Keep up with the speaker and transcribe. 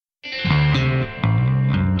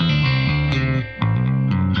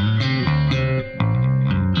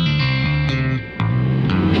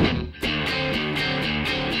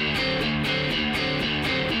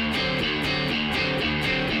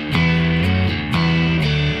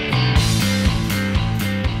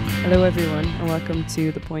Hello everyone and welcome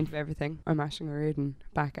to The Point of Everything. I'm Aisling O'Riordan,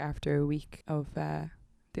 back after a week of the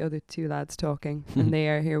other two lads talking and they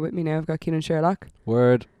are here with me now. I've got Keenan Sherlock.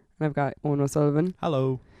 Word. And I've got Owen O'Sullivan.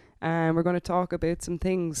 Hello. And we're going to talk about some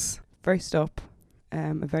things. First up,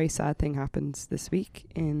 a very sad thing happened this week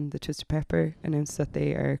in the Twisted Pepper announced that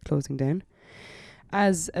they are closing down.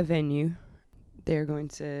 As a venue, they're going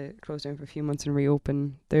to close down for a few months and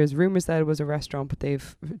reopen. There's rumours that it was a restaurant, but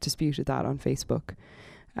they've disputed that on Facebook.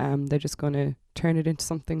 They're just going to turn it into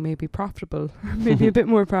something maybe profitable, maybe a bit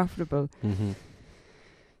more profitable. Mm-hmm.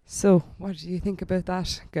 So, what do you think about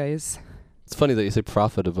that, guys? It's funny that you say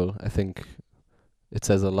profitable. I think it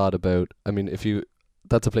says a lot about,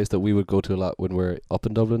 that's a place that we would go to a lot when we're up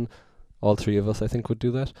in Dublin. All three of us, I think, would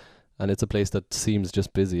do that. And it's a place that seems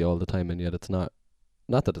just busy all the time, and yet it's not.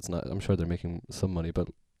 Not that it's not. I'm sure they're making some money, but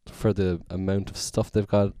for the amount of stuff they've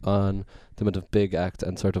got on, the amount of big acts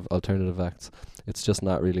and sort of alternative acts, it's just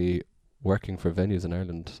not really working for venues in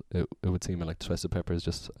Ireland. It would seem, like Twisted Pepper is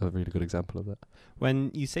just a really good example of that. When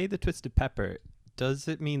you say the Twisted Pepper, does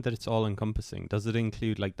it mean that it's all encompassing? Does it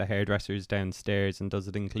include like the hairdressers downstairs, and does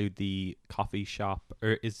it include the coffee shop,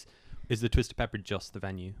 or is the Twisted Pepper just the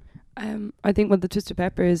venue? I think the Twisted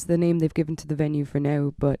Pepper is the name they've given to the venue for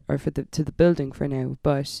now, to the building for now.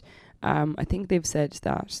 But I think they've said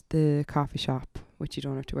that the coffee shop, which you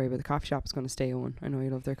don't have to worry about, the coffee shop is going to stay on. I know you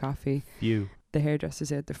love their coffee. The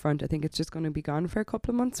hairdressers out the front, I think it's just going to be gone for a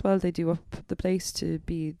couple of months while they do up the place to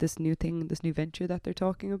be this new thing, this new venture that they're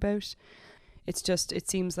talking about. It's just, it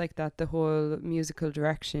seems like that the whole musical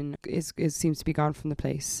direction seems to be gone from the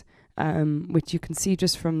place, which you can see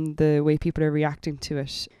just from the way people are reacting to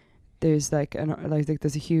it. There's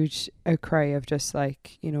there's a huge outcry of just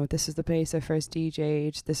this is the place I first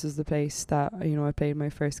DJ'd, this is the place that I played my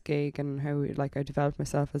first gig, and how I developed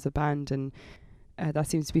myself as a band, and that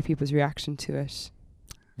seems to be people's reaction to it.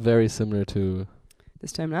 Very similar to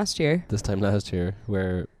this time last year,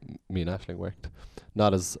 where me and Aisling worked.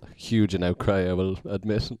 Not as huge an outcry, I will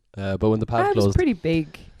admit, but when the pub closed, it was pretty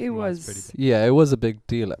big. It was pretty big. Yeah, it was a big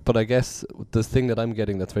deal. But I guess the thing that I'm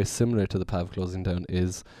getting that's very similar to the pub closing down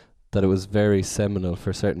is that it was very seminal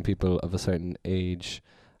for certain people of a certain age.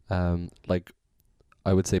 I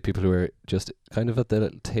would say people who are just kind of at the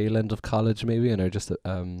tail end of college maybe, and are just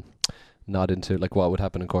not into, what would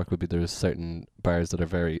happen in Cork would be there's certain bars that are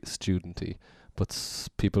very studenty, but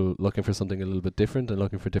people looking for something a little bit different and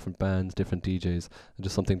looking for different bands, different DJs, and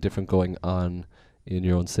just something different going on in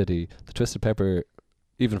your own city. The Twisted Pepper,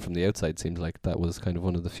 even from the outside, seems like that was kind of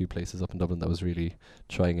one of the few places up in Dublin that was really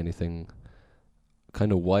trying anything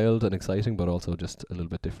kind of wild and exciting, but also just a little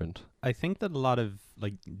bit different. I think that a lot of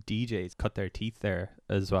DJs cut their teeth there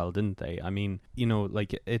as well, didn't they? I mean,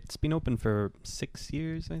 it's been open for 6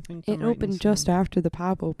 years, I think. It opened just after the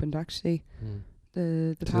pub opened, actually.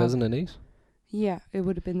 The 2008? Yeah, it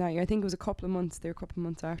would have been that year. I think it was a couple of months. They were a couple of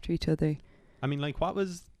months after each other. I mean, what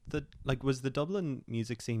was was the Dublin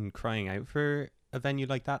music scene crying out for a venue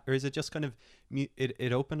like that, or is it just kind of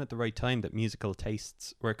it opened at the right time that musical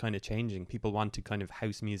tastes were kind of changing? People wanted kind of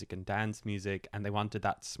house music and dance music, and they wanted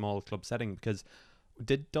that small club setting. Because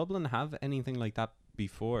did Dublin have anything like that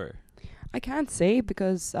before? I can't say,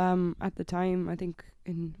 because at the time, I think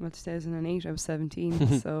in 2008 I was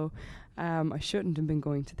 17, so I shouldn't have been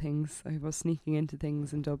going to things. I was sneaking into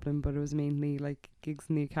things in Dublin, but it was mainly gigs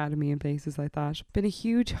in the academy and places like that. Been a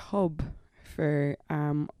huge hub for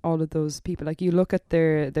all of those people. You look at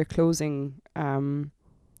their closing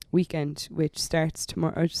weekend, which starts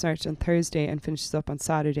on Thursday and finishes up on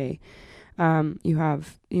Saturday. You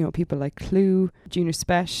have people like Clue, Junior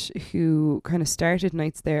Spesh, who kind of started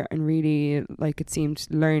nights there and really, it seemed,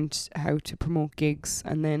 learned how to promote gigs,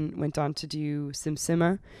 and then went on to do Sim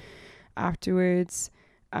Sima afterwards.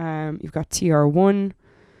 You've got TR1,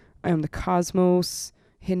 the Cosmos,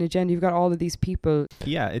 Hidden Agenda. You've got all of these people.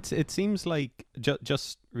 Yeah, it seems like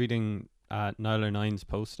just reading Niall Nine's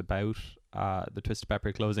post about the Twisted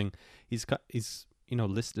Pepper closing, he's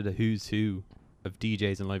listed a who's who of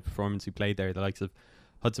DJs and live performance who played there, the likes of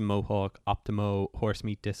Hudson Mohawk, Optimo, Horse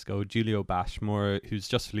Meat Disco, Julio Bashmore, who's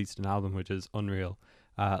just released an album which is unreal,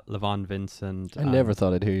 Levon Vincent. I never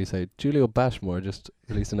thought I'd hear you say Julio Bashmore just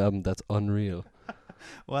released an album that's unreal.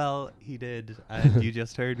 Well, he did, and you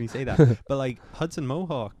just heard me say that. But Hudson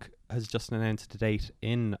Mohawk has just announced a date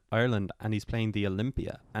in Ireland, and he's playing the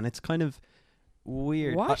Olympia, and it's kind of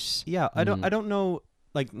weird. What? I don't know.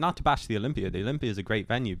 Not to bash the Olympia. The Olympia is a great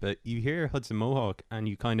venue, but you hear Hudson Mohawk and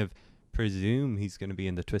you kind of presume he's going to be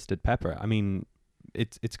in the Twisted Pepper. I mean,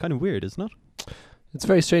 it's kind of weird, isn't it? It's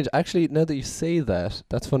very strange. Actually, now that you say that,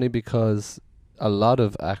 that's funny, because a lot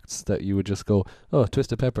of acts that you would just go, oh,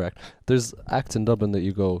 Twisted Pepper act. There's acts in Dublin that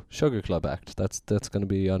you go, Sugar Club act. That's going to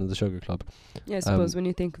be on in the Sugar Club. Yeah, I suppose when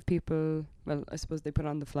you think of people, well, I suppose they put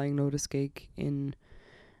on the Flying Lotus gig in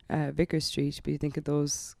Vickers Street, but you think of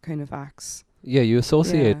those kind of acts. Yeah, you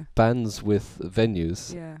associate Yeah. bands with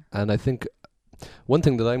venues. Yeah. And I think one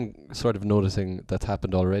thing that I'm sort of noticing that's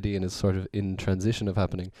happened already and is sort of in transition of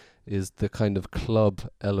happening is the kind of club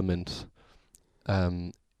element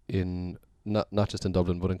in not just in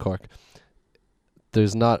Dublin but in Cork.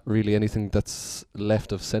 There's not really anything that's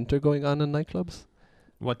left of centre going on in nightclubs.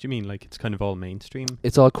 What do you mean? Like it's kind of all mainstream?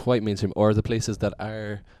 It's all quite mainstream, or the places that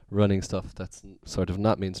are running stuff that's sort of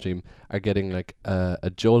not mainstream are getting like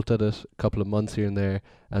a jolt at it, a couple of months here and there,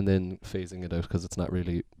 and then phasing it out because it's not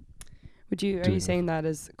really. Are you doing saying that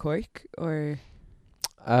as Cork or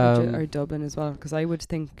Um, Dublin as well? Because I would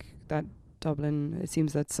think that Dublin, it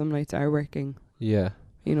seems that some nights are working. yeah,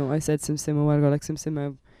 You know, I said Sim a while ago, like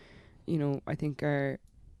Sim, you know, I think are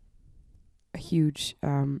a huge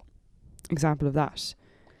example of that.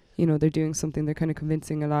 You know, they're doing something, they're kind of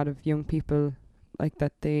convincing a lot of young people like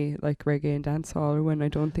that they like reggae and dancehall when I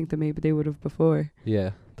don't think that maybe they would have before.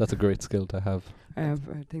 yeah, that's a great skill to have. I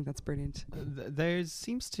think that's brilliant. There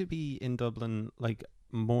seems to be in Dublin like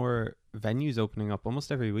more venues opening up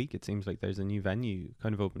almost every week. It seems like there's a new venue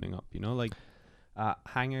kind of opening up, you know, like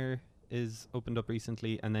Hanger is opened up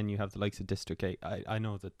recently, and then you have the likes of District 8. I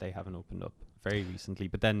know that they haven't opened up very recently,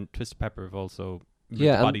 but then Twisted Pepper have also,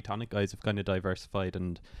 Yeah, the and- Body Tonic guys have kind of diversified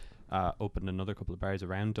and opened another couple of bars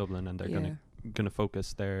around Dublin, and they're gonna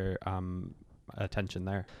focus their attention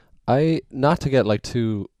there. Not to get like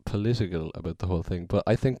too political about the whole thing, but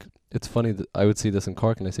I think it's funny that I would see this in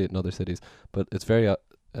Cork and I see it in other cities, but it's very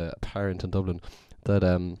apparent in Dublin that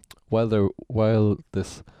while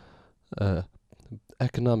this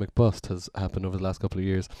economic bust has happened over the last couple of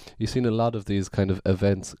years, you've seen a lot of these kind of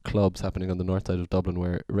events, clubs happening on the north side of Dublin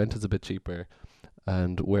where rent is a bit cheaper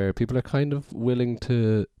and where people are kind of willing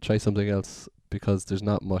to try something else because there's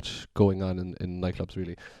not much going on in nightclubs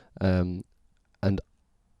really. And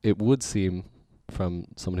it would seem from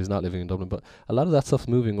someone who's not living in Dublin, but a lot of that stuff's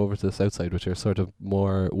moving over to the south side, which are sort of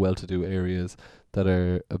more well-to-do areas that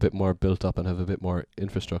are a bit more built up and have a bit more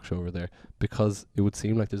infrastructure over there, because it would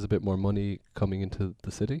seem like there's a bit more money coming into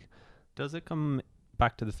the city. Does it come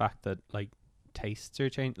back to the fact that like tastes are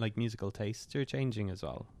changing, like musical tastes are changing as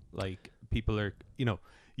well? Like people are, you know,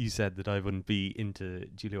 you said that I wouldn't be into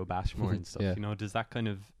Julio Bashmore and stuff. Yeah. You know, does that kind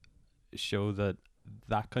of show that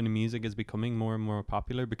kind of music is becoming more and more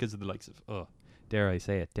popular because of the likes of, dare I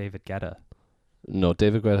say it, David Guetta? No,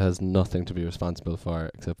 David Guetta has nothing to be responsible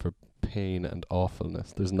for except for pain and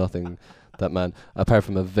awfulness. There's nothing that man, apart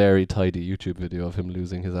from a very tidy YouTube video of him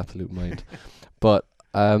losing his absolute mind. But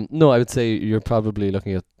no, I would say you're probably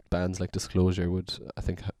looking at bands like Disclosure would, I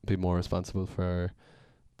think, be more responsible for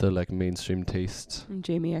the like mainstream taste. And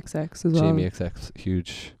Jamie XX as well. Jamie XX,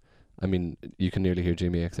 huge. I mean, you can nearly hear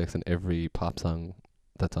Jamie XX in every pop song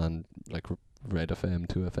that's on like Red FM,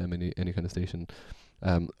 2FM, any kind of station.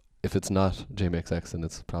 If it's not Jamie XX, then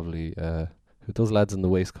it's probably those lads in the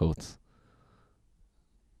waistcoats.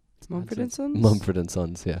 Mumford and Sons? Mumford and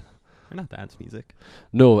Sons, yeah. They're not dance music.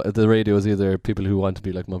 No, the radio is either people who want to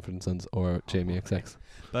be like Mumford and Sons or Jamie XX.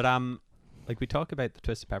 But like we talk about the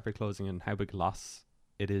Twisted Pepper closing and how big loss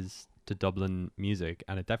it is to Dublin music,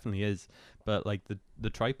 and it definitely is. But like the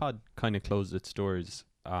Tripod kind of closed its doors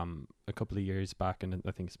a couple of years back, and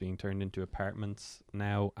I think it's being turned into apartments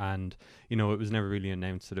now. And you know, it was never really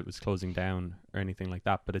announced that it was closing down or anything like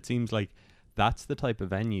that. But it seems like that's the type of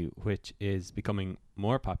venue which is becoming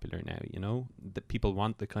more popular now. You know, that people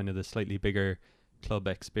want the kind of the slightly bigger club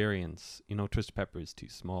experience. You know, Twisted Pepper is too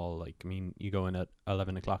small. Like, I mean, you go in at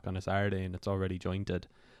 11 o'clock on a Saturday and it's already jointed.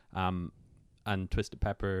 And Twisted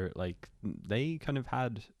Pepper, like, they kind of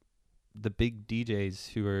had the big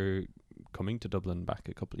DJs who were coming to Dublin back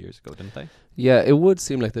a couple of years ago, didn't they? Yeah, it would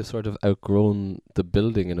seem like they've sort of outgrown the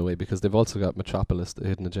building in a way, because they've also got Metropolis, the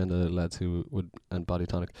Hidden Agenda lads who would, and Body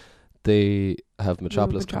Tonic. They have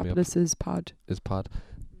Metropolis coming up. Metropolis is Pod. Is Pod.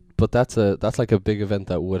 But that's like a big event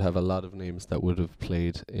that would have a lot of names that would have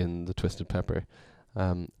played in the Twisted Pepper.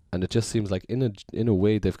 And it just seems like in a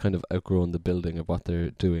way they've kind of outgrown the building of what they're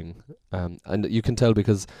doing. And you can tell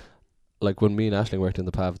because like when me and Aisling worked in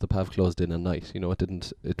the PAV closed in a night. You know,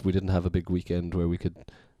 we didn't have a big weekend where we could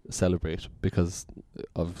celebrate because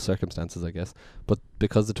of circumstances, I guess. But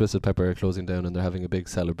because the Twisted Pepper are closing down and they're having a big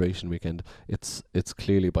celebration weekend, it's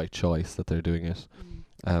clearly by choice that they're doing it.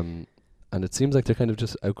 And it seems like they're kind of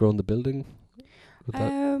just outgrown the building. Would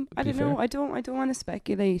that I be don't know. fair? I don't want to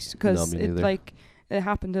speculate because No, me it neither. like it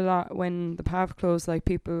happened a lot when the PAV closed. Like,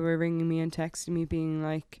 people were ringing me and texting me being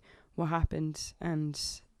like, what happened? And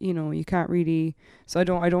you know, you can't really, so I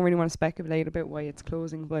don't really want to speculate about why it's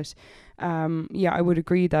closing, but yeah, I would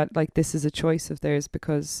agree that like this is a choice of theirs,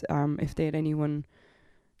 because if they had anyone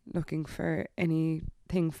looking for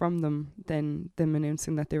anything from them, then them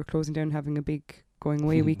announcing that they were closing down, having a big going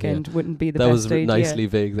away Yeah. weekend wouldn't be the That best was idea. nicely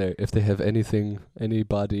vague there. If they have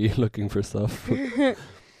anybody looking for stuff.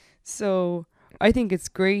 So I think it's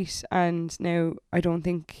great, and now I don't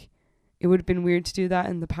think it would have been weird to do that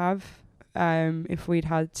in the PAV. If we'd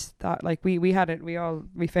had that, like we had it,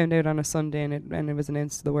 we found out on a Sunday, and it was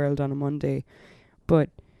announced to the world on a Monday, but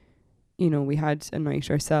you know, we had a night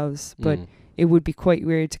ourselves. But it would be quite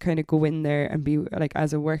weird to kind of go in there and be like,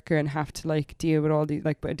 as a worker, and have to like deal with all these,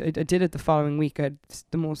 like, but I did it the following week. I had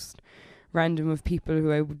the most random of people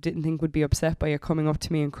who I didn't think would be upset by it coming up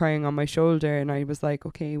to me and crying on my shoulder, and I was like,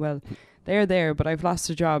 okay, well, they're there, but I've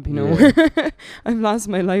lost a job, you know. Yeah. I've lost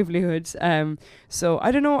my livelihood. So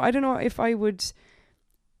I don't know if I would,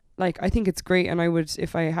 like, I think it's great, and I would,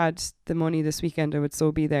 if I had the money this weekend, I would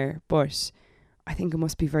so be there. But I think it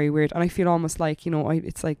must be very weird, and I feel almost like, you know,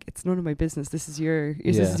 it's like, it's none of my business. This is your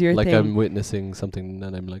like thing. I'm witnessing something,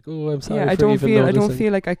 and I'm like, oh, I'm sorry. Yeah, for I don't noticing.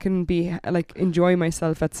 feel like I can be like enjoy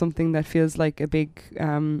myself at something that feels like a big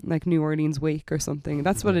like New Orleans wake or something.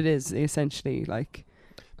 That's what it is essentially, like.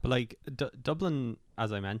 But like Dublin,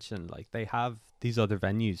 as I mentioned, like they have these other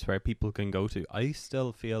venues where people can go to. I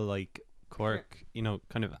still feel like Cork, you know,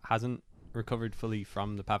 kind of hasn't recovered fully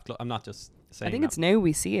from the PAV. I'm not just saying. I think it's now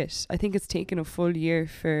we see it. I think it's taken a full year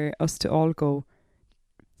for us to all go,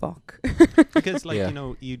 fuck. Because like, Yeah. you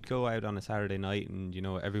know, you'd go out on a Saturday night, and you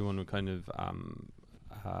know, everyone would kind of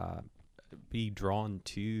be drawn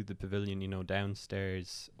to the pavilion, you know,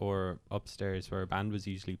 downstairs or upstairs where a band was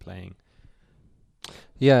usually playing.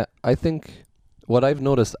 Yeah, I think what I've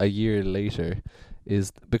noticed a year later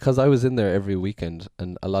is because I was in there every weekend,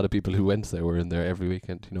 and a lot of people who went there were in there every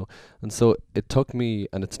weekend, you know. And so it took me,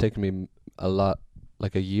 and it's taken me a lot,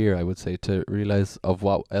 like a year, I would say, to realize of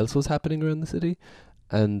what else was happening around the city.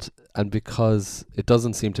 And because it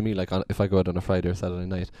doesn't seem to me like if I go out on a Friday or Saturday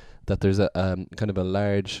night that there's a kind of a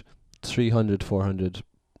large 300, 400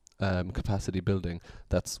 capacity building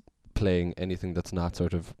that's playing anything that's not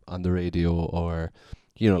sort of on the radio, or,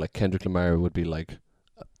 you know, like Kendrick Lamar would be like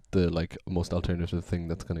the like most alternative thing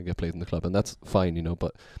that's going to get played in the club, and that's fine, you know.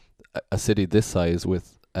 But a city this size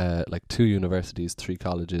with like 2 universities, 3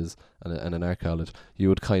 colleges, and an art college, you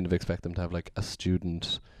would kind of expect them to have like a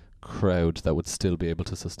student crowd that would still be able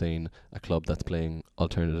to sustain a club that's playing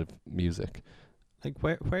alternative music. Like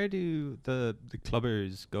where do the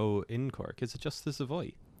clubbers go in Cork? Is it just the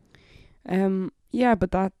Savoy? Yeah,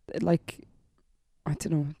 but that, like, I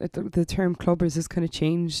don't know, the term clubbers has kind of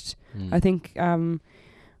changed. I think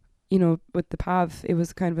you know, with the PAV, it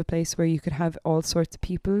was kind of a place where you could have all sorts of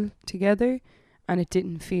people together, and it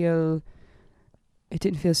didn't feel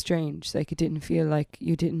strange. Like, it didn't feel like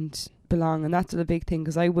you didn't belong, and that's the big thing,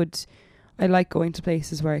 because I like going to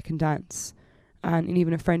places where I can dance. And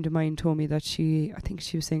even a friend of mine told me that I think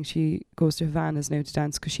she was saying she goes to Havana's now to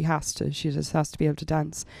dance because she just has to be able to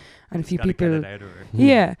dance. And a few Gotta get people, it out of her.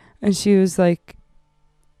 yeah, and she was like,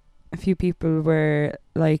 a few people were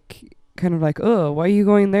like, kind of like, oh, why are you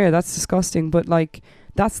going there? That's disgusting. But like,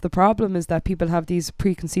 that's the problem, is that people have these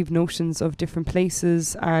preconceived notions of different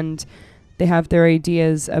places, and they have their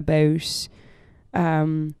ideas about,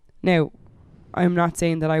 now, I'm not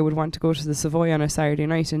saying that I would want to go to the Savoy on a Saturday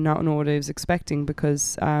night and not know what I was expecting,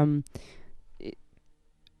 because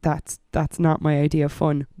that's not my idea of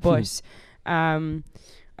fun. But I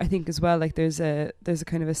think as well, like, there's a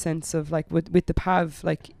kind of a sense of like with the PAV,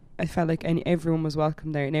 like, I felt like everyone was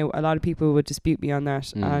welcome there. Now, a lot of people would dispute me on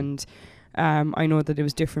that, and I know that it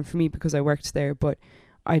was different for me because I worked there, but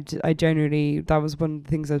I generally, that was one of the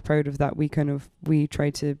things I was proud of, that we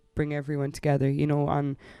tried to bring everyone together, you know.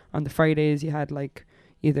 On the Fridays you had like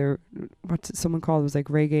either, what someone called, it was like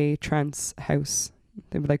reggae trance house.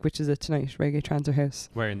 They were like, which is it tonight, reggae trance or house?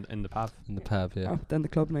 Where in the PAV? In the PAV, yeah. Oh, then the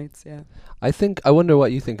club nights, yeah. I wonder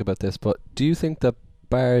what you think about this, but do you think that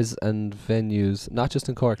bars and venues, not just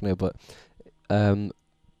in Cork now, but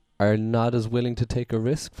are not as willing to take a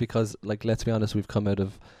risk? Because, like, let's be honest, we've come out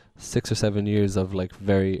of 6 or 7 years of like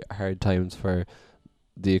very hard times for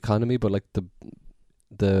the economy, but like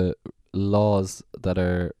the laws that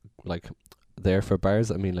are like there for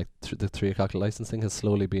bars, I mean, like the 3 o'clock licensing has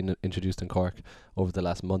slowly been introduced in Cork over the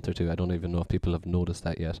last month or 2. I don't even know if people have noticed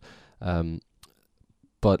that yet.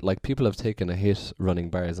 But like, people have taken a hit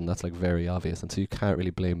running bars, and that's like very obvious, and so you can't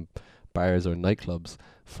really blame bars or nightclubs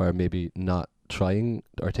for maybe not trying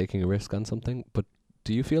or taking a risk on something. But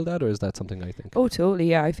Do you feel that, or is that something I think? Oh, totally.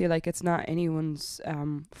 Yeah, I feel like it's not anyone's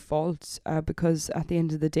fault because at the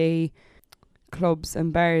end of the day, clubs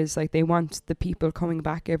and bars, like, they want the people coming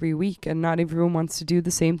back every week, and not everyone wants to do the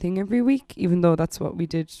same thing every week, even though that's what we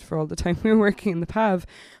did for all the time we were working in the PAV.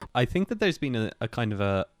 I think that there's been a kind of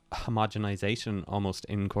a homogenization almost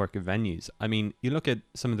in Cork of venues. I mean, you look at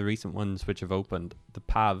some of the recent ones which have opened, the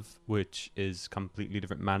PAV, which is completely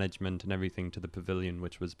different management and everything to the Pavilion,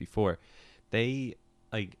 which was before. They,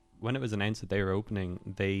 like, when it was announced that they were opening,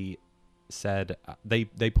 they said they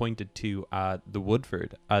pointed to the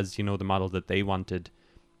Woodford as, you know, the model that they wanted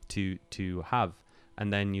to have.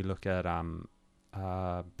 And then you look at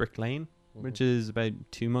Brick Lane, which is about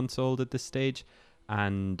 2 months old at this stage,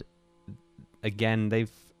 and again they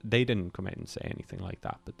didn't come out and say anything like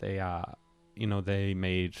that, but they you know, they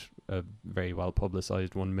made a very well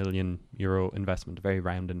publicized €1 million investment, a very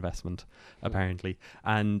round investment apparently.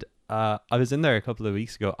 And I was in there a couple of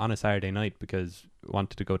weeks ago on a Saturday night because I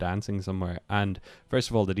wanted to go dancing somewhere, and first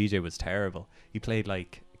of all, the DJ was terrible. He played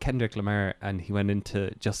like Kendrick Lamar, and he went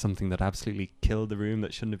into just something that absolutely killed the room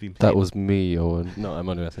that shouldn't have been played. That was me, Owen. No, I'm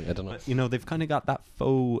only messing. I don't know. But, you know, they've kind of got that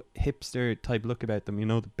faux hipster type look about them, you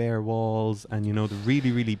know, the bare walls and, you know, the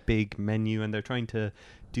really, really big menu, and they're trying to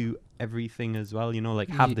do everything as well, you know, like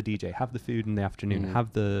have the DJ, have the food in the afternoon,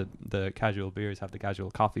 have the casual beers, have the casual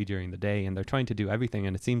coffee during the day, and they're trying to do everything.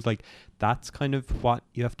 And it seems like that's kind of what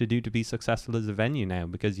you have to do to be successful as a venue now,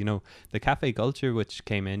 because, you know, the cafe culture which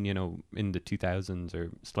came in, you know, in the 2000s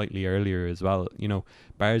or slightly earlier as well, you know,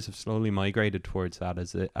 bars have slowly migrated towards that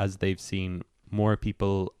as they've seen more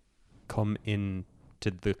people come in to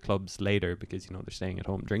the clubs later, because, you know, they're staying at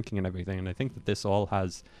home drinking and everything. And I think that this all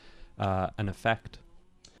has an effect.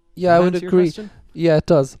 Yeah, I would agree. Yeah, it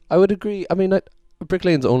does. I would agree. I mean, Brick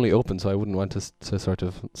Lane's only open, so I wouldn't want to sort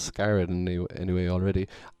of scar it in any way already.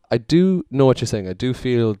 I do know what you're saying. I do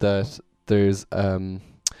feel that there's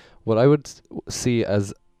what I would see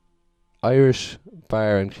as Irish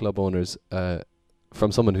bar and club owners,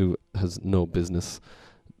 from someone who has no business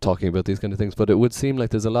talking about these kind of things, but it would seem like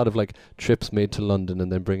there's a lot of like trips made to London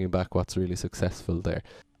and then bringing back what's really successful there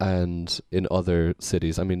and in other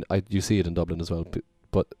cities. I mean, you see it in Dublin as well,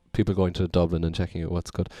 but people going to Dublin and checking out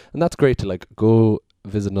what's good, and that's great to like go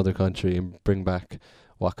visit another country and bring back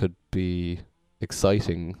what could be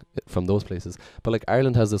exciting from those places. But like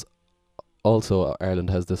Ireland has this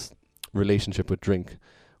relationship with drink,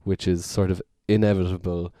 which is sort of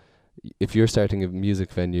inevitable. If you're starting a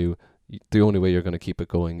music venue, the only way you're going to keep it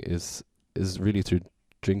going is really through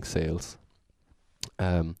drink sales,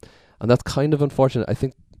 and that's kind of unfortunate. I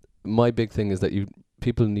think my big thing is that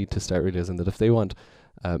people need to start realizing that if they want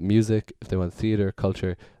music, if they want theatre,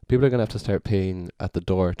 culture, people are going to have to start paying at the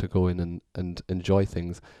door to go in and enjoy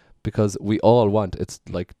things, because we all want, it's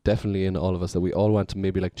like definitely in all of us, that we all want to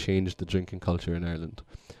maybe like change the drinking culture in Ireland.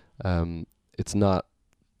 It's not,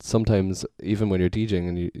 sometimes even when you're DJing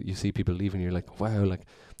and you see people leaving, you're like, wow, like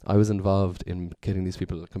I was involved in getting these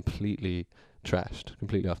people completely trashed,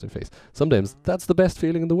 completely off their face. Sometimes that's the best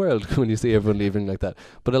feeling in the world when you see everyone leaving like that.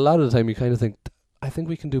 But a lot of the time you kind of think, I think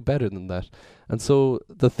we can do better than that. And so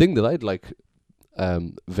the thing that I'd like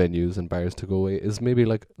venues and bars to go away is maybe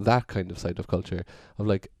like that kind of side of culture, of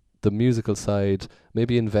like the musical side,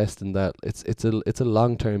 maybe invest in that. It's a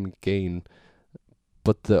long-term gain,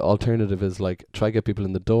 but the alternative is like try get people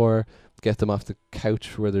in the door, get them off the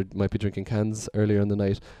couch where they might be drinking cans earlier in the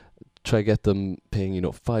night, try get them paying, you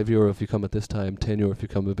know, €5 if you come at this time, €10 if you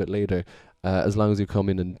come a bit later, as long as you come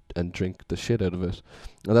in and drink the shit out of it.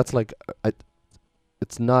 And that's like,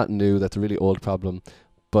 it's not new, that's a really old problem,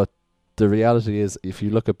 but the reality is, if you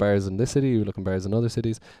look at bars in this city, you look at bars in other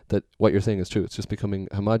cities, that what you're saying is true. It's just becoming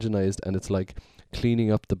homogenized, and it's like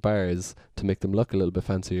cleaning up the bars to make them look a little bit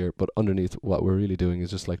fancier, but underneath what we're really doing is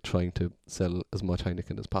just like trying to sell as much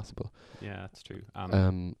Heineken as possible. Yeah, that's true.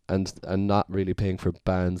 And not really paying for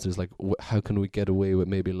bands. There's like, how can we get away with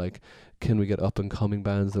maybe like, can we get up and coming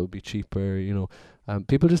bands that would be cheaper? You know,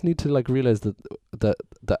 people just need to like realize that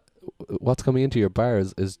what's coming into your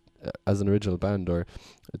bars is as an original band or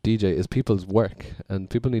a DJ is people's work,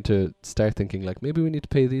 and people need to start thinking like, maybe we need to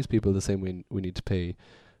pay these people the same way we need to pay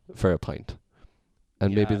for a pint,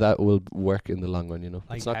 and maybe that will work in the long run, you know.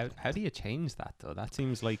 Like, how do you change that though? That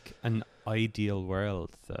seems like an ideal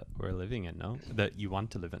world that we're living in, no? That you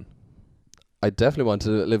want to live in. I definitely want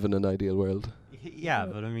to live in an ideal world. Yeah,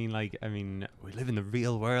 but I mean, we live in the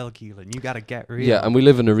real world, Keelan. You gotta get real. Yeah, and we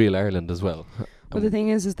live in a real Ireland as well. But the thing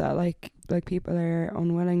is that like people are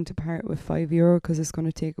unwilling to part with €5 because it's going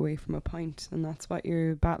to take away from a pint, and that's what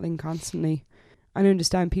you're battling constantly. And I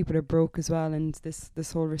understand people are broke as well, and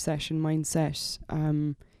this whole recession mindset,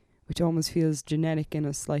 which almost feels genetic in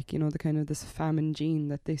us, like, you know, the kind of this famine gene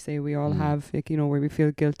that they say we all Mm. have, like, you know, where we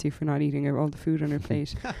feel guilty for not eating all the food on our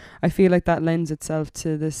plate. I feel like that lends itself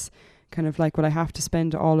to this kind of like, well, I have to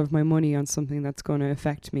spend all of my money on something that's going to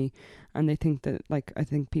affect me. And they think that, like, I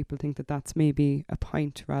think people think that that's maybe a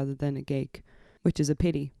pint rather than a gig, which is a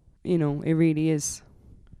pity. You know, it really is.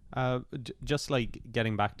 Just like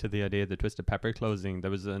getting back to the idea of the Twisted Pepper closing,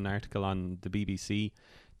 there was an article on the BBC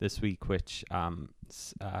this week which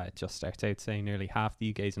just starts out saying nearly half the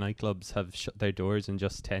UK's nightclubs have shut their doors in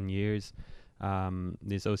just 10 years.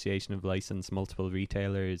 The Association of Licensed Multiple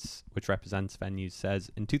Retailers, which represents venues, says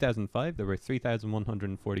in 2005 there were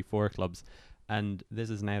 3,144 clubs, and this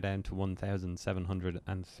is now down to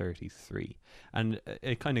 1,733. And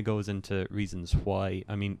it kind of goes into reasons why.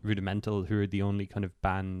 I mean, Rudimental, who are the only kind of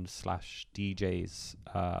band slash DJs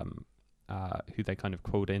who they kind of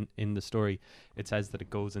quote in the story, it says that it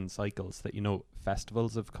goes in cycles, that, you know,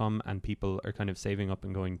 festivals have come and people are kind of saving up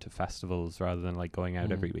and going to festivals rather than like going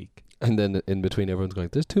out every week. And then in between, everyone's going,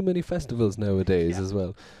 there's too many festivals nowadays as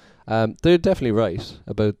well. They're definitely right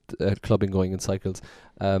about clubbing going in cycles.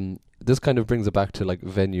 This kind of brings it back to like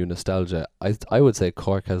venue nostalgia. I would say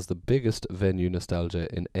Cork has the biggest venue nostalgia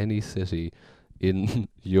in any city in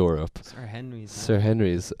Europe. Sir Henry's. Sir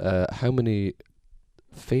Henry's. How many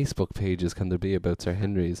Facebook pages can there be about Sir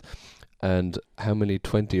Henry's? And how many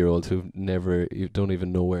 20-year-olds who don't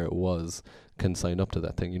even know where it was can sign up to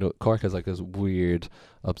that thing? You know, Cork has like this weird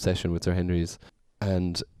obsession with Sir Henry's,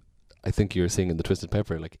 and I think you're seeing in the Twisted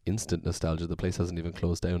Pepper like instant nostalgia. The place hasn't even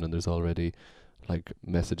closed down, and there's already like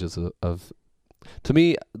messages of to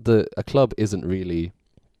me, a club isn't really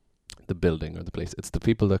the building or the place. It's the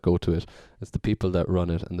people that go to it. It's the people that run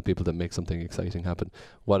it and the people that make something exciting happen.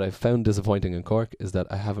 What I found disappointing in Cork is that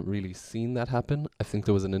I haven't really seen that happen. I think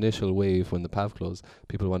there was an initial wave when the PAV closed.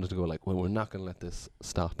 People wanted to go like, well, we're not going to let this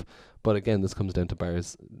stop. But again, this comes down to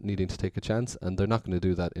bars needing to take a chance, and they're not going to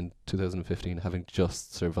do that in 2015, having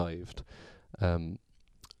just survived a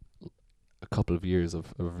couple of years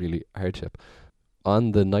of really hardship.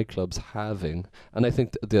 On the nightclubs having, and I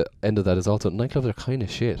think the end of that is also nightclubs are kind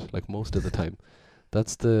of shit, like most of the time.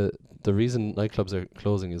 That's the reason nightclubs are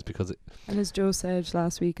closing is because and as Joe said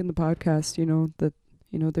last week in the podcast, you know, that,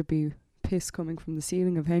 you know, there'd be piss coming from the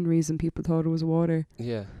ceiling of Henry's and people thought it was water.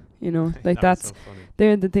 Yeah. You know, like That's that's so funny.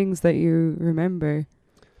 they're the things that you remember.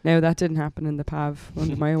 Now that didn't happen in the PAV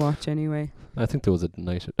under my watch anyway. I think there was a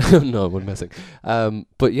night. No, I'm messing.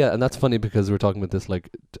 But yeah, and that's funny because we're talking about this like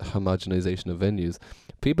homogenization of venues.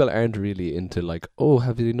 People aren't really into like, oh,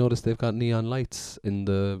 have you noticed they've got neon lights in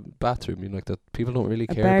the bathroom? You know, like that. People don't really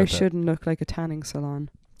A care bar about shouldn't look like a tanning salon.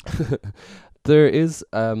 that. There is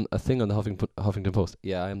a thing on the Huffington Post.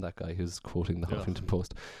 Yeah, I am that guy who's quoting the Yeah. Huffington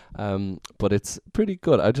Post. But it's pretty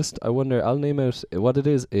good. I wonder. I'll name out what it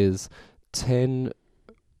is 10.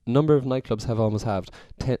 Number of nightclubs have almost halved.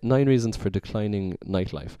 9 reasons for declining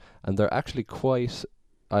nightlife, and they're actually quite.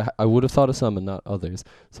 I would have thought of some and not others,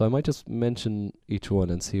 so I might just mention each one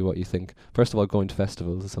and see what you think. First of all, going to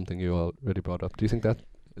festivals is something you already brought up. Do you think that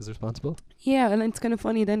is responsible? Yeah, and it's kind of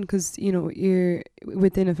funny then because, you know, you're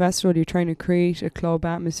within a festival, you're trying to create a club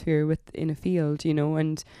atmosphere within a field, you know,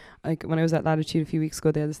 and like when I was at Latitude a few weeks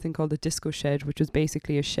ago, they had this thing called the Disco Shed, which was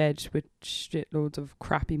basically a shed with shitloads of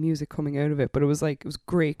crappy music coming out of it, but it was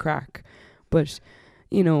great crack. But,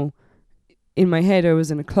 you know, in my head I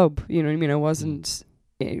was in a club, you know what I mean? I wasn't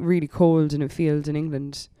really cold in a field in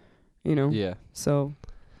England, you know? Yeah. So.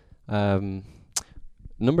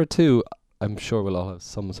 Number 2, I'm sure we'll all have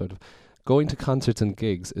some sort of going to concerts and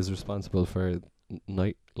gigs is responsible for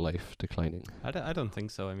nightlife declining. I don't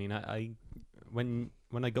think so. I mean, I when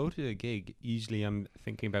I go to a gig, usually I'm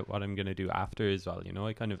thinking about what I'm going to do after as well. You know,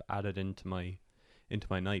 I kind of add it into my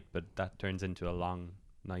night, but that turns into a long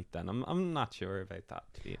night then. I'm not sure about that.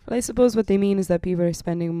 Well, I suppose what they mean is that people are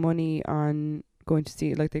spending money on going to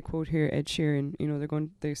see, like they quote here Ed Sheeran, you know,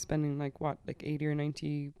 they're spending like 80 or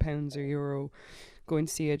 90 pounds or euro going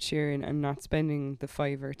to see Ed Sheeran and not spending the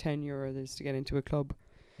 5 or 10 euro there's to get into a club.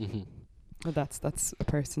 Mm-hmm. Well, that's a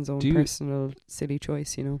person's own Do you- personal silly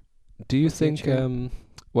choice, you know. Do you What's the think issue?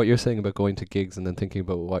 what you're saying about going to gigs and then thinking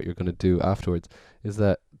about what you're going to do afterwards is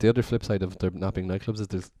that the other flip side of there not being nightclubs is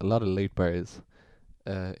there's a lot of late bars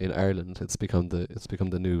in Ireland. It's become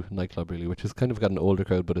the new nightclub really, which has kind of got an older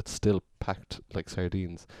crowd, but it's still packed like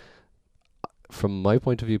sardines. From my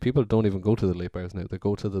point of view, people don't even go to the late bars now. They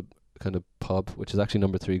go to the kind of pub, which is actually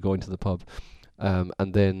number 3, going to the pub,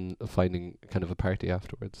 and then finding kind of a party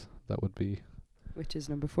afterwards. That would be. Which is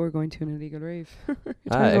number 4, going to an illegal rave. Ah,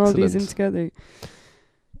 Tying all these in excellent. together.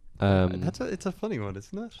 It's a funny one,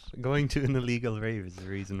 isn't it? Going to an illegal rave is the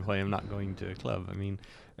reason why I'm not going to a club. I mean,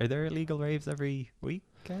 are there illegal raves every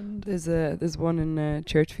weekend? There's one in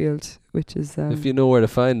Churchfield, which is if you know where to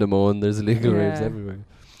find them, Owen, there's illegal raves Yeah. everywhere.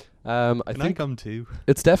 I Can I think come too?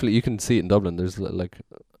 it's definitely, you can see it in Dublin. There's like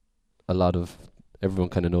a lot of, everyone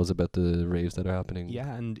kind of knows about the raves that are happening.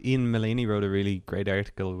 Yeah, and Ian Mullaney wrote a really great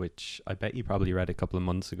article, which I bet you probably read a couple of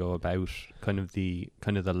months ago, about kind of the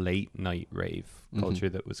late night rave culture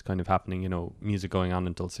that was kind of happening. You know, music going on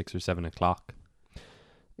until 6 or 7 o'clock.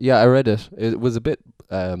 Yeah, I read it. It was a bit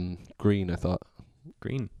green, I thought,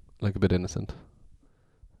 Green. like a bit innocent.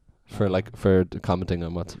 For commenting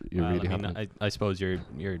on what's really happening. I suppose you're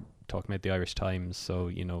talking about the Irish Times, so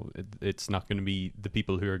you know it's not going to be the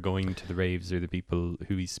people who are going to the raves or the people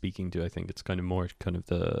who he's speaking to. I think it's kind of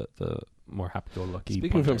the more happy-go-lucky.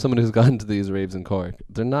 Speaking from someone who's gone to these raves in Cork,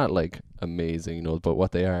 they're not like amazing, you know, but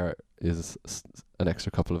what they are is an extra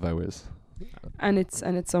couple of hours. and it's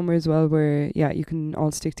somewhere as well where you can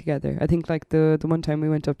all stick together. I think like the one time we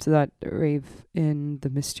went up to that rave in the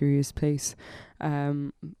mysterious place,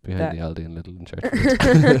 Behind that- the Aldi and Little in Church.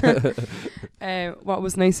 what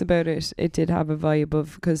was nice about it did have a vibe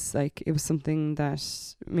of, because like it was something that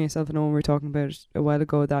myself and Owen were talking about a while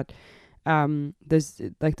ago, that there's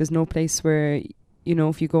no place where, you know,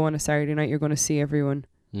 if you go on a Saturday night you're going to see everyone.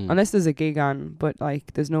 Unless there's a gig on, but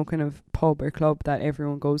like there's no kind of pub or club that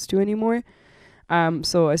everyone goes to anymore.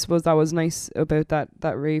 So I suppose that was nice about that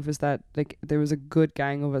rave, was that like there was a good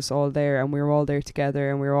gang of us all there, and we were all there together,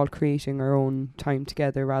 and we were all creating our own time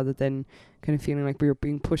together, rather than kind of feeling like we were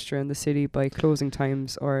being pushed around the city by closing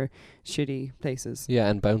times or shitty places. Yeah,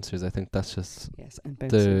 and bouncers. I think that's just Yes, and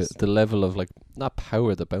bouncers. the level of like, not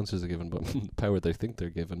power that bouncers are given, but power they think they're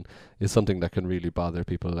given is something that can really bother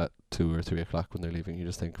people at 2 or 3 o'clock when they're leaving. You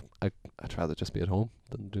just think, I'd rather just be at home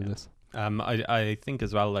than do this. I think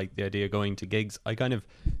as well, like the idea of going to gigs, I kind of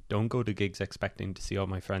don't go to gigs expecting to see all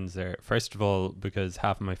my friends there. First of all, because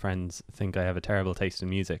half of my friends think I have a terrible taste in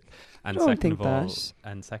music, and Don't second think of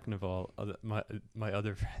all, that. my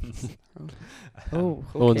other friends. Oh,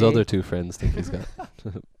 okay. Owen's other 2 friends think he's got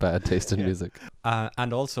bad taste in Yeah. music.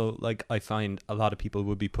 And also, like, I find a lot of people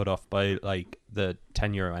would be put off by like the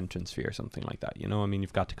 €10 entrance fee or something like that. You know, I mean,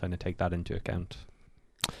 you've got to kind of take that into account.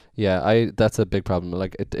 Yeah, that's a big problem.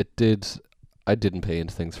 Like I didn't pay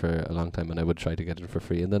into things for a long time, and I would try to get it for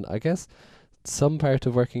free. And then I guess some part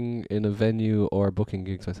of working in a venue or booking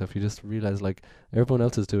gigs myself, you just realize like everyone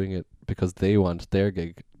else is doing it because they want their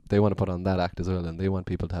gig. They want to put on that act as well, and they want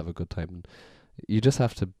people to have a good time. And you just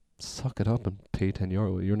have to suck it up and pay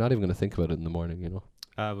 €10. You're not even going to think about it in the morning, you know.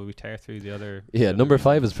 Will we tear through the other? Yeah, the other number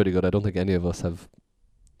 5 reasons? is pretty good. I don't think any of us have.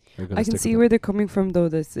 I can see where they're coming from, though.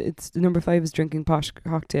 It's number 5 is drinking posh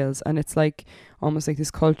cocktails, and it's like almost like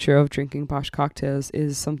this culture of drinking posh cocktails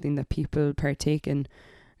is something that people partake in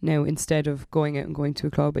now instead of going out and going to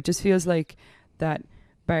a club. It just feels like that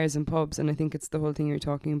bars and pubs, and I think it's the whole thing you're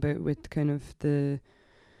talking about with kind of the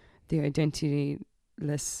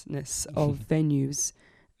identitylessness of venues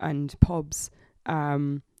and pubs,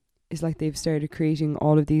 is like they've started creating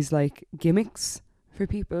all of these like gimmicks for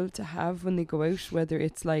people to have when they go out, whether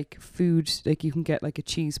it's like food, like you can get like a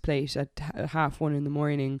cheese plate at 1:30 in the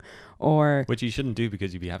morning, or Which you shouldn't do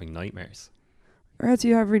because you'd be having nightmares. else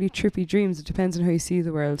you have really trippy dreams. It depends on how you see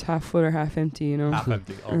the world, half full or half empty, you know. Half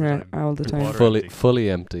empty all the Yeah, time. all the time. Quarter fully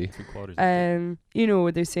empty. 3/4 empty. You know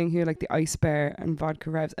what they're saying here, like the ice bar and vodka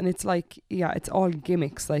revs, and it's like, yeah, it's all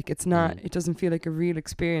gimmicks. Like it's not, it doesn't feel like a real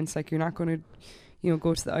experience. Like you're not going to, you know,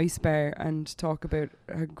 go to the ice bar and talk about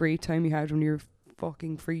a great time you had when you're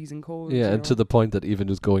fucking freezing cold. Yeah, you and know? to the point that even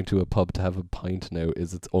just going to a pub to have a pint now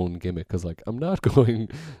is its own gimmick. Because like, I'm not going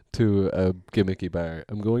to a gimmicky bar.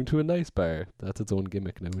 I'm going to a nice bar. That's its own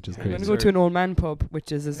gimmick now, which is I'm I'm crazy. going to go to an old man pub,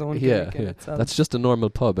 which is his own Yeah, gimmick in yeah. itself. That's just a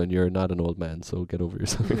normal pub, and you're not an old man, so get over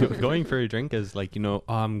yourself. Going for a drink is like, you know,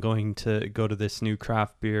 I'm going to go to this new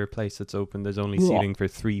craft beer place that's open. There's only Yeah. seating for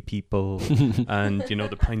 3 people, and you know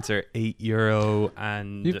the pints are €8,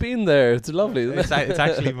 and You've been there. It's lovely, isn't it's, it? it's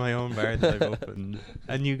actually my own bar that I've opened,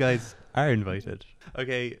 and you guys are invited.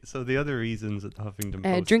 Okay, so the other reasons at the Huffington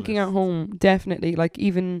Post drinking at lists. home, definitely. Like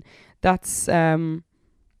even that's a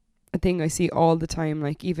thing I see all the time.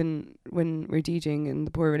 Like even when we're DJing in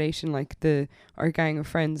the Poor Relation, like our gang of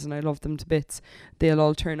friends, and I love them to bits, they'll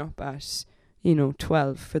all turn up at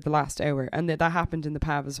 12 for the last hour, and that happened in the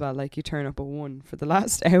PAV as well. Like you turn up at 1 for the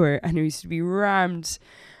last hour, and it used to be rammed.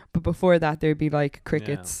 But before that, there'd be like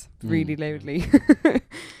crickets really loudly,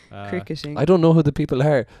 cricketing. I don't know who the people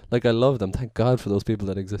are. Like, I love them. Thank God for those people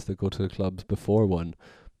that exist that go to the clubs before 1.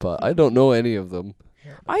 But I don't know any of them.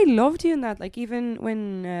 I love doing that. Like even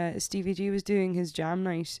when Stevie G was doing his jam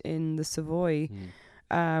night in the Savoy,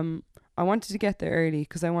 I wanted to get there early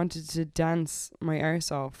because I wanted to dance my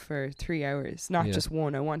arse off for 3 hours, not Yeah. just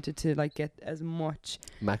one. I wanted to like get as much.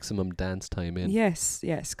 Maximum dance time in. Yes,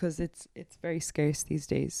 because it's very scarce these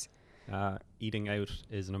days. Eating out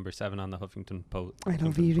is number 7 on the Huffington Post. I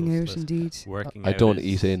love eating out indeed. Working I out don't is,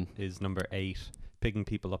 eat in. is number 8. Picking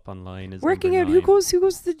people up online is Working number out. 9. Who goes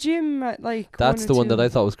to the gym at like? That's 1 or the one 2? that I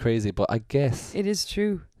thought was crazy, but I guess It is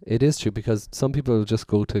true. it is true because some people just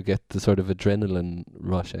go to get the sort of adrenaline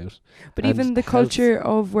rush out. But And even the health- culture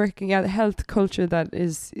of working out, health culture, that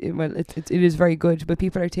is, it is very good. But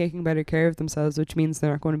people are taking better care of themselves, which means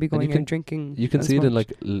they're not going to be And you going can- out drinking. You can as see it in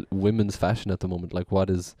much. like women's fashion at the moment. Like what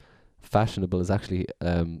is fashionable is actually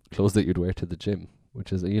clothes that you'd wear to the gym,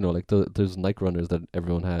 which is like there's Nike runners that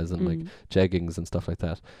everyone has and like jeggings and stuff like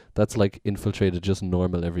that. That's like infiltrated just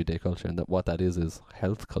normal everyday culture, and that what that is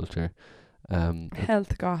health culture.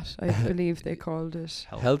 Health got, I believe they called it.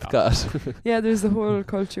 Health got. Yeah, there's the whole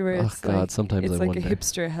culture where Oh it's God! like Sometimes it's I like wonder. a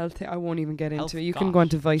hipster health. I won't even get Health into it. You can goth, go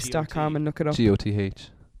onto Vice.com G-O-T. and look it up. GOTH.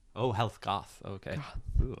 Oh, health goth. Okay.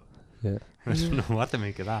 Ooh. Yeah. I don't know what to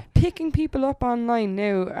make of that. Picking people up online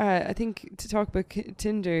now. I think to talk about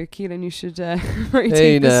Tinder, Keelan, you should retake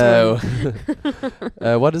Hey this now.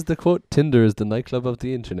 one. What is the quote? Tinder is the nightclub of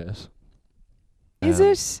the internet. Is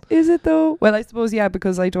it? Is it though? Well, I suppose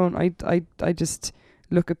because I don't. I just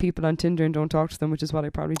look at people on Tinder and don't talk to them, which is what I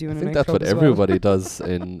probably do I in a think that's nightclub what as well. everybody does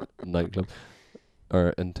in nightclub or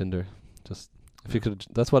in Tinder. Just if you could,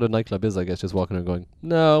 that's what a nightclub is, I guess. Just walking around going,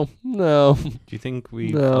 no. Do you think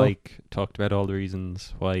we've No. talked about all the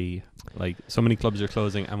reasons why so many clubs are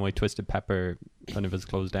closing and why Twisted Pepper kind of has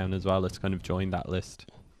closed down as well? It's kind of joined that list.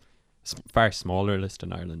 Far smaller list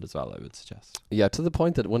in Ireland as well, I would suggest. Yeah, to the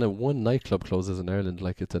point that when one nightclub closes in Ireland,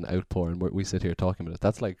 like it's an outpour, and we sit here talking about it.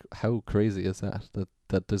 That's like, how crazy is that?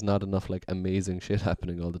 That there's not enough like amazing shit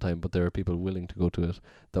happening all the time, but there are people willing to go to it.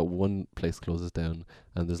 That one place closes down,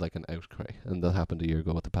 and there's like an outcry, and that happened a year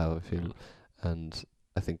ago at the Pavafield, and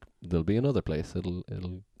I think there'll be another place. It'll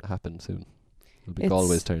happen soon. It'll be It's-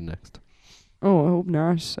 Galway's turn next. Oh, I hope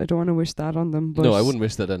not. I don't want to wish that on them. But No, I wouldn't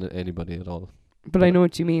wish that on anybody at all. But I know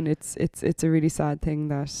what you mean. It's a really sad thing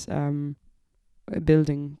that a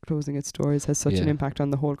building closing its doors has such an Yeah. impact on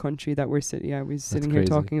the whole country that we're sitting here crazy.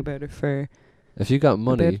 talking about it for If you got a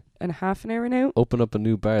money, bit and a half an hour now. open up a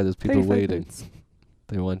new bar. There's people 35 waiting. minutes.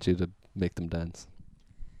 They want you to make them dance.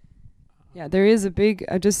 Yeah, there is a big.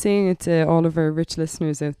 I'm just saying it to all of our rich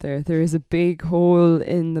listeners out there. There is a big hole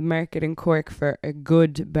in the market in Cork for a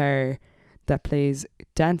good bar that plays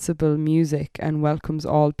danceable music and welcomes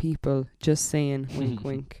all people. Just saying, wink,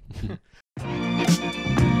 wink.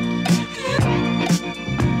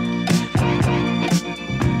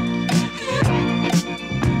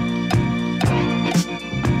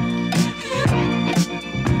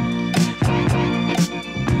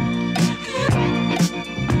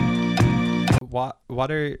 What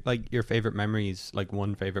are like your favorite memories? Like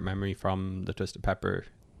one favorite memory from the Twisted Pepper?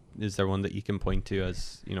 Is there one that you can point to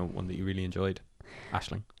as one that you really enjoyed?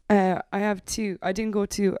 Aisling. I have two. I didn't go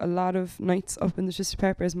to a lot of nights up in the Twisted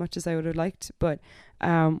Pepper as much as I would have liked, but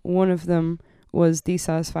one of them was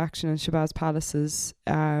Desatisfaction and Shabazz Palaces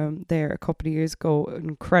there a couple of years ago. An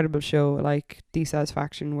incredible show. Like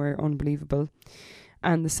Desatisfaction were unbelievable.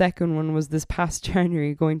 And the second one was this past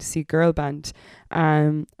January, going to see Girl Band.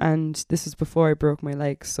 And this was before I broke my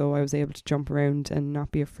leg, so I was able to jump around and not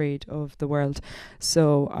be afraid of the world.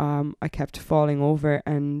 So I kept falling over,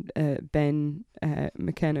 and Ben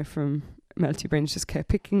McKenna from Melty Brains just kept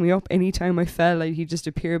picking me up. Anytime I fell, he'd just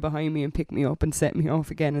appear behind me and pick me up and set me off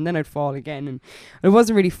again, and then I'd fall again. And it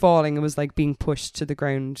wasn't really falling, it was like being pushed to the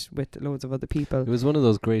ground with loads of other people. It was one of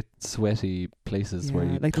those great sweaty places where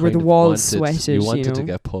Yeah, you like where the kind of walls wanted, sweated, You you wanted to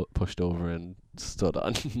know. get pushed over and stood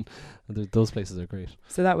on. Those places are great.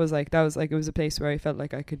 So that was like it was a place where I felt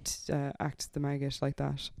like I could act the maggot like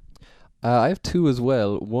that. I have two as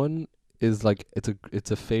well. One is like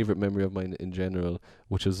it's a favorite memory of mine in general,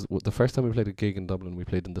 which is the first time we played a gig in Dublin. We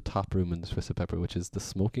played in the top room in the Twisted Pepper, which is the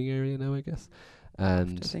smoking area now, I guess. I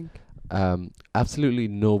And think. absolutely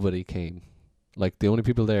nobody came. Like the only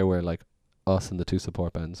people there were like us and the two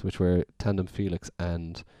support bands, which were Tandem Felix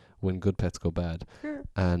and When Good Pets Go Bad.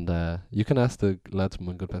 And you can ask the lads from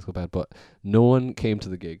When Good Pets Go Bad, but no one came to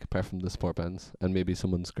the gig apart from the support bands and maybe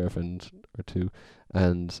someone's girlfriend or two,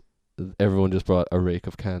 and everyone just brought a rake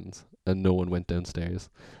of cans and no one went downstairs.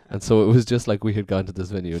 And so it was just like we had gone to this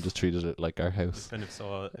venue and just treated it like our house. Kind of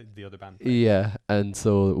saw the other band play. Yeah, and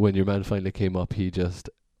so when your man finally came up, he just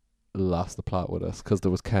lost the plot with us because there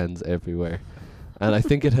was cans everywhere. And I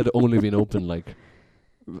think it had only been open like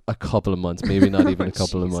a couple of months, maybe not even a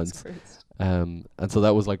couple of Jesus months. Christ. And so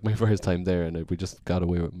that was like my first time there, and we just got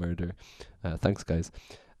away with murder. Thanks, guys.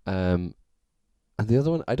 And the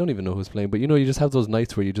other one, I don't even know who's playing, but you know, you just have those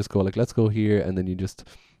nights where you just go like, let's go here, and then you just,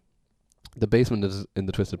 the basement in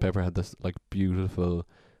the Twisted Pepper had this like beautiful,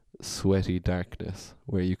 sweaty darkness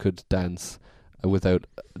where you could dance without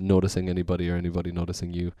noticing anybody or anybody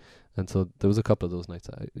noticing you. And so there was a couple of those nights.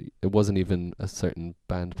 It wasn't even a certain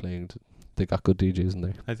band playing. They got good DJs in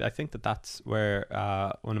there. I think that's where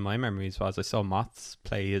one of my memories was. I saw Moths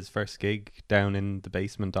play his first gig down in the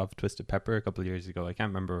basement of Twisted Pepper a couple of years ago. I can't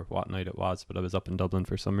remember what night it was, but I was up in Dublin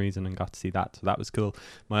for some reason and got to see that. So that was cool.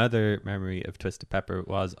 My other memory of Twisted Pepper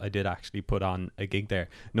was I did actually put on a gig there.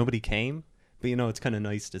 Nobody came, but you know, it's kind of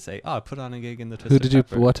nice to say, I put on a gig in the Twisted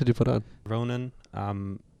Pepper. What did you put on? Ronan,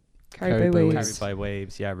 Carried by Waves. Carried by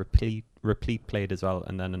Waves, yeah. Replete played as well,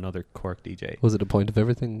 and then another Cork DJ. Was it a Point of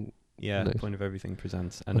Everything? Yeah, Nice. Point of Everything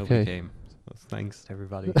presents, and Okay. nobody came. So thanks to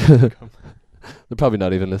everybody. They're probably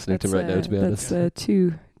not even listening to right now, to be honest. That's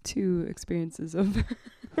two experiences of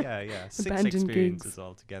yeah, 6 Abandoned experiences gigs.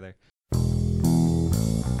 altogether.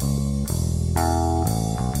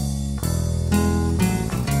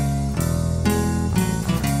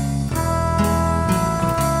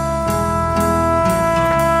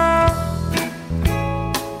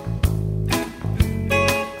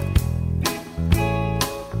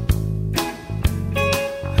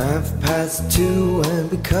 Two, and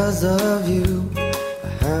because of you, I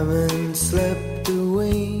haven't slept a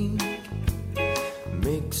wink.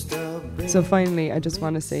 Mixed up. So finally, I just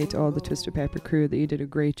want to say to all the Twisted Pepper crew that you did a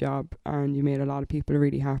great job and you made a lot of people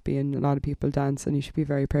really happy and a lot of people dance, and you should be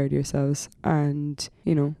very proud of yourselves. And,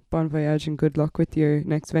 you know, bon voyage and good luck with your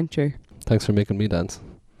next venture. Thanks for making me dance.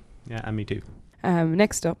 Yeah, and me too.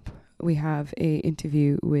 Next up, we have a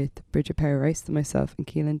interview with Bridget Power-Rice that myself and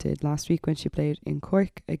Keelan did last week when she played in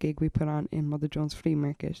Cork, a gig we put on in Mother Jones Flea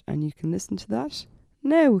Market, and you can listen to that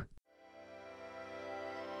now.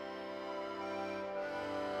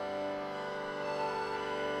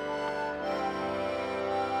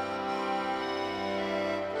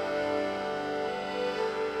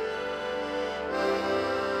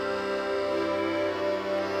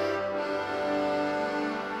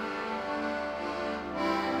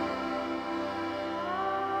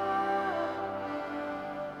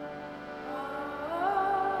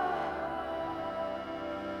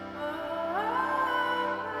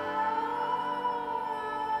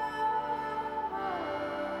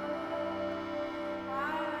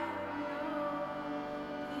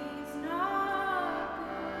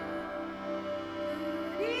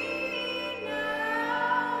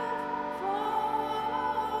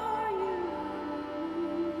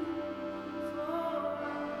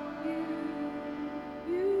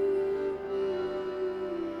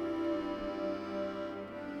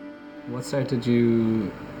 What started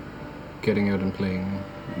you getting out and playing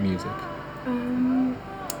music?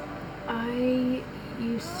 I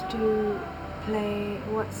used to play,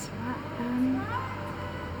 what's that? I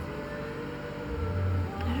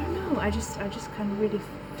don't know. I just kind of really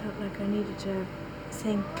felt like I needed to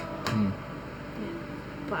sing. Yeah.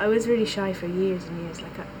 But I was really shy for years and years.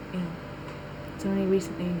 Like, it's only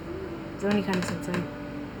recently, it's only kind of since I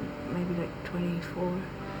maybe like 24,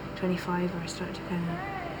 25 where I started to kind of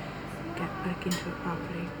get back into it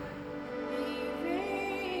properly.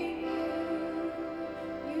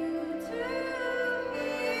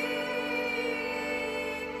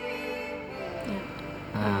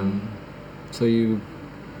 So you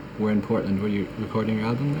were in Portland. Were you recording your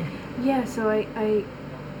album there? Yeah, so I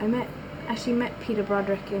met Peter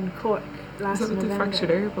Broderick in Cork last Is that with the November.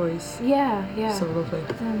 Fractured Air Boys? Yeah. So lovely.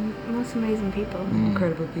 Most amazing people.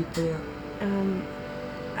 Incredible people, yeah.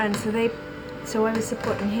 And so I was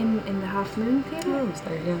supporting him in the Half Moon Theatre. I was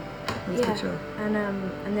there, yeah. It was a good show.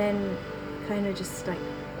 And then kind of just like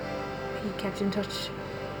he kept in touch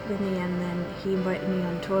with me, and then he invited me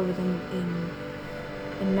on tour with him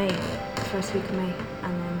in May, the first week of May,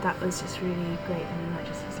 and then that was just really great. And then I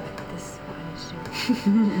just was like, this is what I need to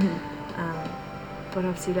do. But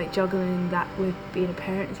obviously, like juggling that with being a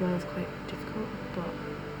parent as well is quite difficult. But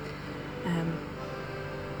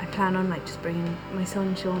I plan on like just bringing my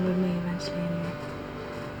son Sean with me eventually, anyway.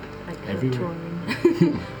 Like Everywhere.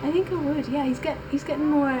 touring. I think I would. Yeah, he's getting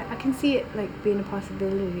more. I can see it like being a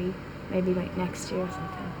possibility. Maybe like next year or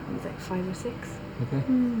something. He's like 5 or 6. Okay.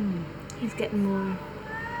 He's getting more.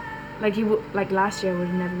 Like like last year I would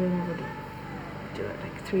have never been able to do it.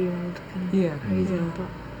 Like 3-year-old kind of crazy. But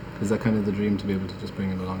Is that kind of the dream, to be able to just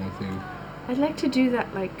bring it along with you? I'd like to do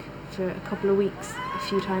that like for a couple of weeks, a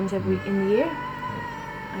few times in the year.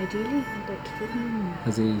 Ideally, I'd like to do that.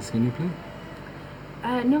 Has he seen you play?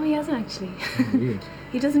 No, he hasn't actually. Weird.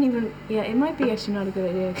 He doesn't even. Yeah, it might be actually not a good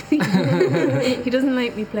idea 'cause he doesn't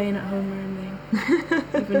like me playing at home or anything.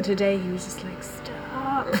 Even today, he was just like,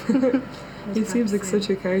 "Stop." He seems like such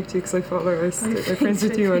a character because I follow us. They're friends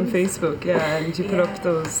with you on Facebook, yeah, and you put up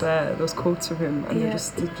those quotes from him, and they're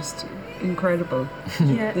just incredible.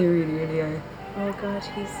 Yeah. They really, really are. Oh God,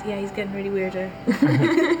 he's getting really weirder.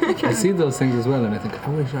 I see those things as well, and I think, I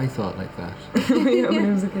wish I thought like that. Yeah, when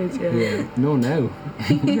I was a kid, yeah. No, now.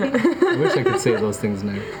 I wish I could say those things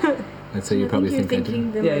now. I'd say you probably you're think I do.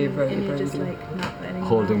 thinking them Yeah, and, you probably- and you you're just probably like not letting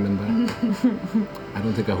Holding them them back. I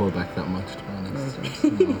don't think I hold back that much, to be honest. No,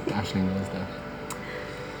 Aisling knows that. out.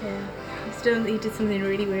 Yeah. He did something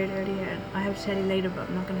really weird earlier, and I have to tell you later, but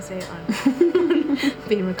I'm not going to say it on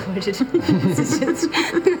being recorded.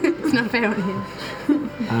 It's not fair on him.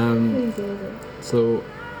 So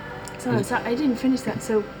So I didn't finish that.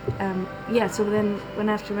 So so then when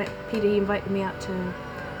after Peter, he invited me out to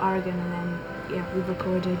Oregon, and then we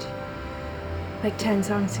recorded like 10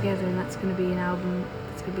 songs together, and that's going to be an album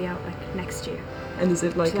that's going to be out like next year. And is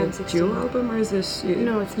it like a 2016. duo album, or is it you?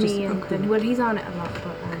 No, it's me and cool. then, well, he's on it a lot,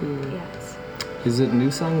 but Cool. it's, is it new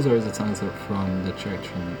songs or is it songs that are from the church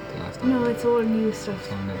from the last album? no, it's all new stuff.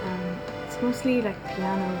 It's all new. It's mostly like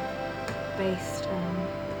piano based,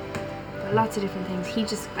 lots of different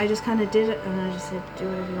things. I just kind of did it, and I just said, do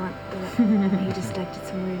whatever you want with it. And he just did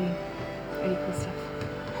some really, really cool stuff.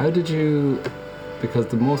 How did you, because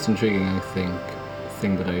the most intriguing, I think,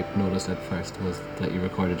 thing that I noticed at first was that you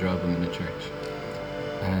recorded your album in a church.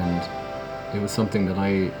 And it was something that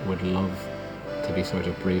I would love to be sort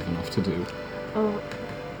of brave enough to do. Oh,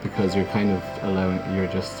 Because you're kind of you're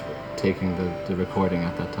just taking the recording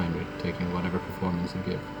at that time, you're taking whatever performance you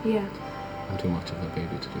give. yeah, I'm too much of a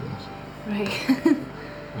baby to do that. right.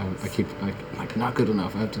 I keep like not good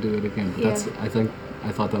enough, I have to do it again. But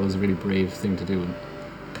I thought that was a really brave thing to do. And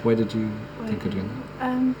why did you think of doing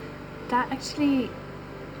that? That actually,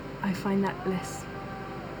 I find that less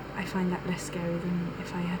scary than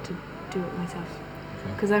if I had to do it myself.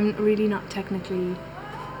 Okay. Because I'm really not technically,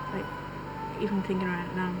 like, even thinking around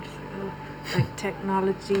it now, I'm just like, oh, like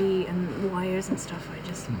technology and wires and stuff, I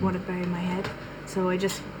just want to bury my head. So I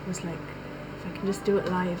just was like, if I can just do it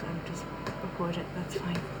live and just record it, that's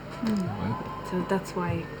fine. Wow. So that's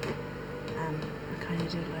why I kind of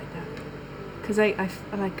did it like that. Because I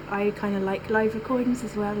kind of like live recordings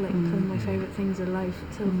as well. Like some of my favourite things are live.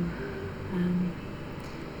 So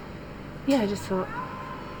I just thought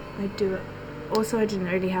I'd do it. Also, I didn't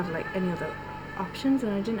really have like any other options,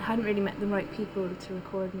 and I hadn't really met the right people to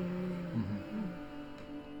record me or anything.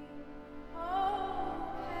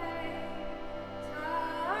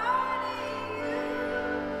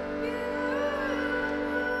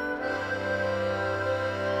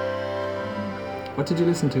 What did you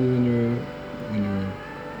listen to when you were,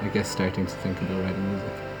 I guess, starting to think about writing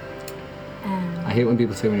music? I hate when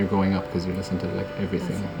people say when you're growing up, because you listen to like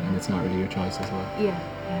everything, and it's not really your choice as well. Yeah.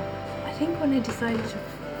 I think when I decided to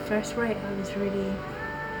first write, I was really...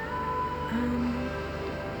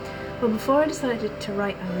 well, before I decided to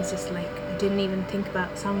write, I was just like, I didn't even think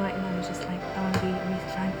about songwriting. I was just like, I want to be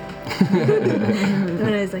Aretha Franklin.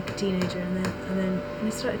 When I was like a teenager, and then when I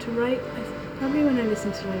started to write, probably when I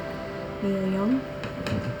listened to like Neil Young,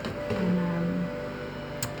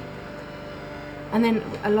 and then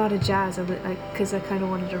a lot of jazz. I would because I kind of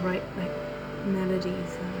wanted to write like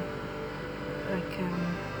melodies,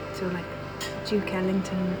 so like Duke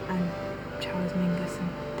Ellington and Charles Mingus, and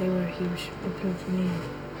they were a huge influence for me.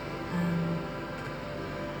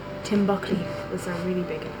 Tim Buckley was a really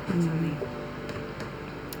big influence on me.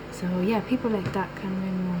 So yeah, people like that kind of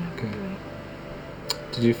made me want to write.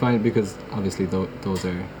 Did you find, because obviously those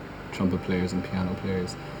are trumpet players and piano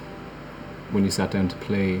players, when you sat down to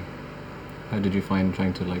play, how did you find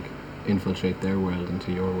trying to like infiltrate their world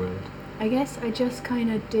into your world? I guess I just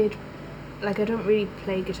kind of did, like, I don't really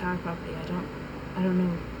play guitar properly. I don't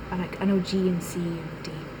know. I know G and C and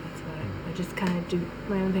D. That's what I just kind of do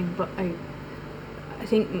my own thing. But I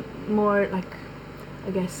think more like,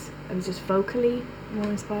 I guess I was just vocally more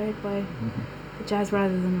inspired by the jazz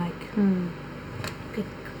rather than like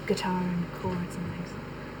guitar and chords and things.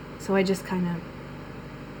 So I just kind of,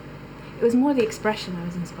 it was more the expression I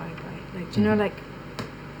was inspired by. Like, do you know, like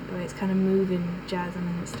the way it's kind of moving jazz and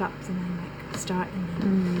then it stops and then like starting.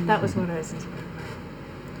 And that was what I was inspired by.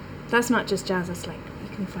 That's not just jazz. That's like, you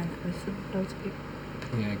can find that with loads of people.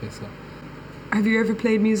 Yeah, I guess so. Have you ever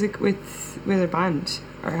played music with a band,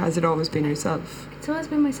 or has it always been yourself? It's always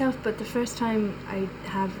been myself, but the first time I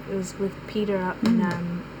have it was with Peter up in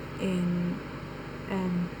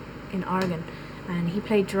Oregon, and he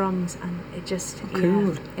played drums, and it just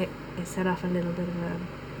cool. it it set off a little bit of a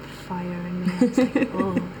fire in me. I was like,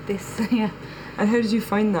 oh, this, yeah. And how did you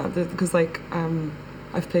find that? Because like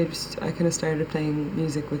I kind of started playing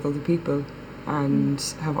music with other people, and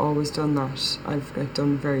have always done that. I've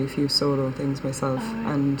done very few solo things myself,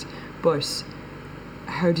 but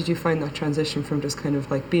how did you find that transition from just kind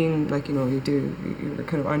of like being like, you were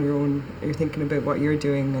kind of on your own, you're thinking about what you're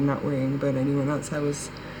doing and not worrying about anyone else? How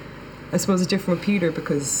was, I suppose, it's different with Peter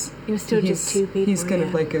because it was still just two people. He's kind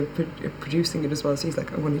of like producing it as well, so he's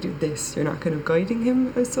like, I want to do this. You're not kind of guiding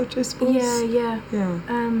him as such, I suppose. Yeah.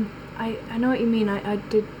 I know what you mean. I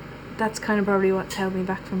did. That's kind of probably what's held me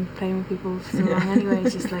back from playing with people for so long. Anyway,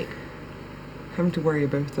 it's just like having to worry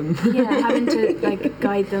about them. Having to like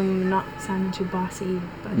guide them, not sounding too bossy,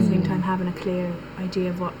 but at the same time having a clear idea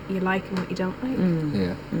of what you like and what you don't like.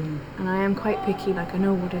 And I am quite picky. Like I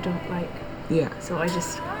know what I don't like. Yeah. So I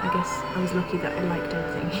guess I was lucky that I liked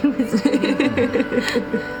everything he was doing.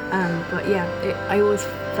 But yeah, I always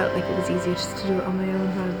felt like it was easier just to do it on my own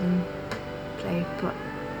rather than play. But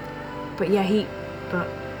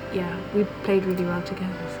we played really well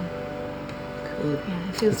together. So. Cool. Yeah,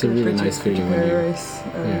 it feels It's a good. really nice feeling when you... Rice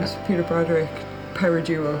and Peter Broderick, power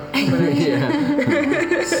duo. Yeah.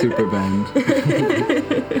 Super band. Yeah.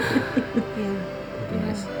 Would be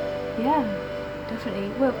nice. Yeah, definitely.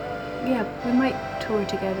 Well, yeah, we might tour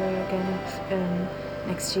together again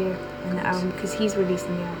next year on the album, because he's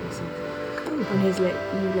releasing the album on his new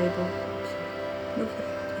label. Lovely.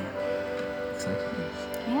 Yeah. Exciting.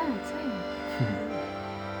 Yeah, exciting.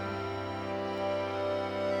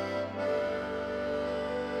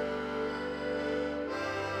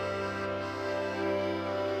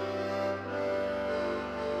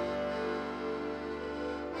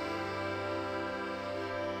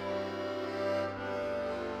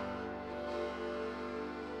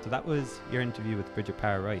 So that was your interview with Bridget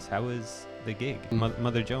Power Rice. How was the gig?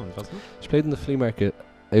 Mother Jones, wasn't it? She played in the flea market.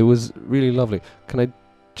 It was really lovely. Can I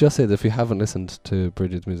just say that if you haven't listened to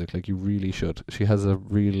Bridget's music, like, you really should. She has a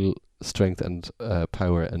real strength and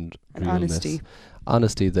power and realness.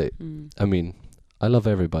 Honesty that, I mean, I love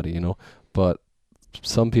everybody, but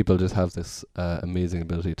some people just have this amazing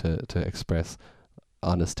ability to express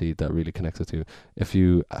honesty that really connects with you. If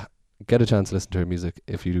you get a chance to listen to her music,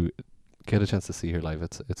 if you get a chance to see her live,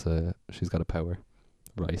 she's got a power.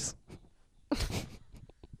 Rice.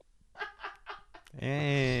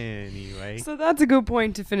 Anyway. So that's a good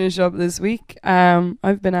point to finish up this week.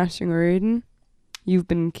 I've been Aisling O'Riordan. You've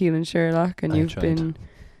been Keelan Sherlock, and you've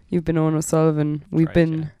been Owen O'Sullivan. We've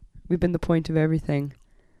been the point of everything.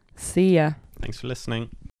 See ya. Thanks for listening.